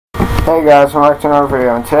Hey guys, welcome back to another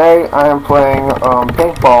video, and today I am playing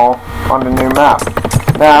Paintball on the new map.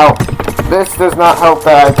 Now, this does not help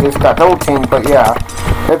that I just got double teamed, but yeah,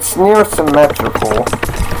 it's near symmetrical.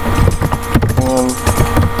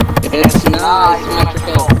 It's not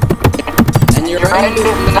symmetrical. And you're right,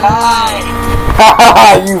 it's not.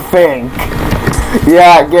 Haha, you think.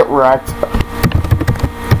 Yeah, get wrecked.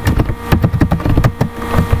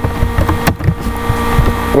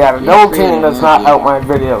 Yeah, the double team does not help my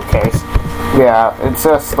video case. Yeah, it's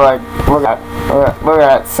just like, look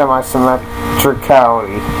at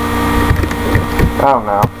semi-symmetricality. I don't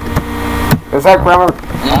know. Is that grammar?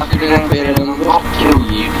 After doing it, I'll kill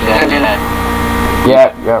you.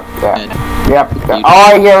 Yep.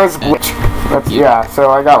 All I hear is glitch. Yeah, so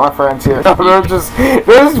I got my friends here. they're just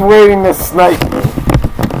waiting to snipe me.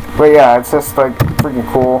 But yeah, it's just like freaking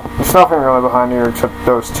cool. There's nothing really behind here except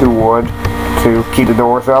those two wood to keep the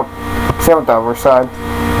doors up. Same with the other side.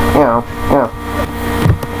 Yeah.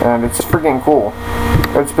 And it's freaking cool.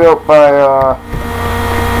 It's built by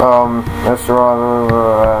Mr.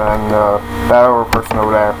 and that other person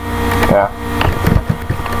over there. Yeah.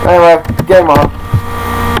 Anyway, game on.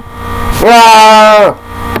 Yeah!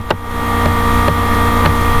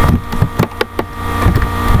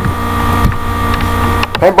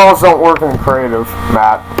 Paintballs don't work in creative,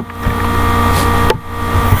 Matt.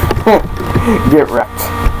 Get wrecked.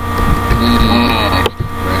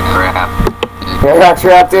 Yeah, you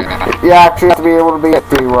actually have to be able to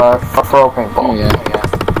throw paintball.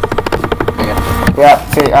 Yeah,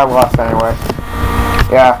 see, I lost anyway.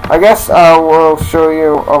 Yeah, I guess we'll show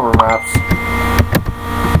you other maps.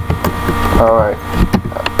 Alright.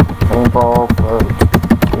 Paintball float.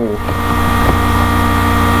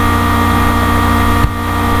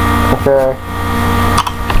 Okay.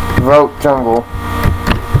 Vote jungle.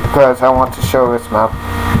 Because I want to show this map.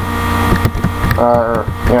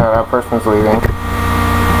 That person's leaving.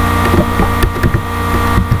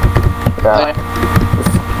 Yeah.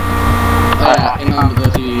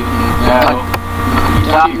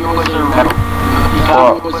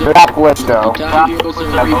 They're not glitched though.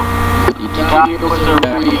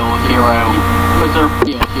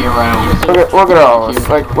 Look at all this.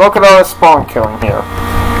 Look at all this spawn killing here. I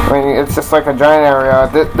mean, it's just like a giant area.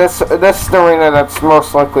 This is the arena that's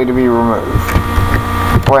most likely to be removed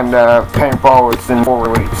when the paintball is in full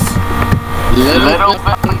release. Little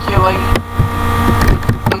bit killing.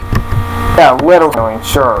 Yeah, little killing,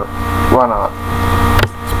 sure. Why not?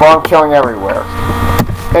 Spawn killing everywhere.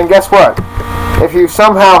 And guess what? If you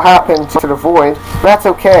somehow happen to the void, that's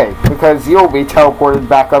okay, because you'll be teleported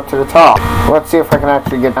back up to the top. Let's see if I can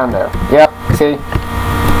actually get down there. Yep, see?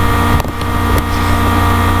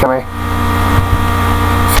 Come here.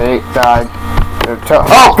 See, died.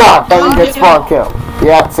 Oh god! Doesn't get spawn killed.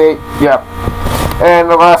 Yeah, see? Yep. And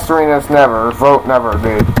the last arena is never. Vote never,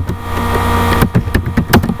 dude.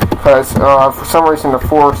 Because for some reason the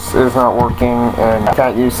force is not working and I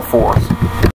can't use the force.